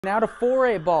Now to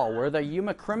 4A ball, where the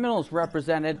Yuma Criminals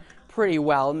represented pretty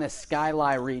well in the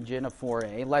Skyline region of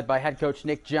 4A. Led by head coach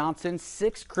Nick Johnson,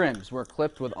 6 Crims were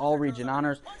clipped with all-region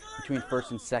honors between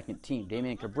first and second team.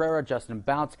 Damian Cabrera, Justin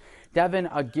Bounce, Devin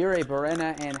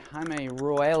Aguirre-Barrena, and Jaime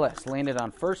Ruelas landed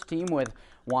on first team, with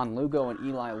Juan Lugo and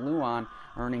Eli Luan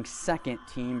earning second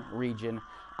team region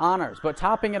honors. But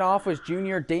topping it off was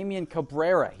junior Damian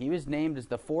Cabrera. He was named as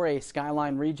the 4A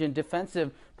Skyline Region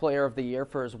Defensive Player of the Year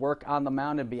for his work on the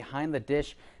mound and behind the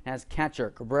dish as catcher.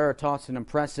 Cabrera tossed an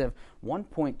impressive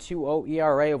 1.20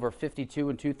 ERA over 52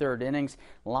 and 2/3 innings,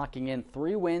 locking in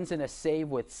 3 wins and a save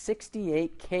with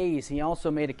 68 Ks. He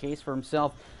also made a case for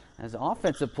himself as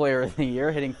Offensive Player of the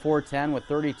Year, hitting .410 with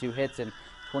 32 hits and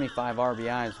 25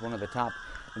 RBIs, one of the top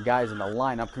guys in the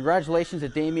lineup. Congratulations to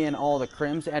Damian and all the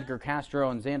Crims. Edgar Castro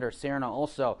and Xander Serna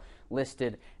also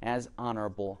listed as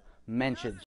honorable mentions.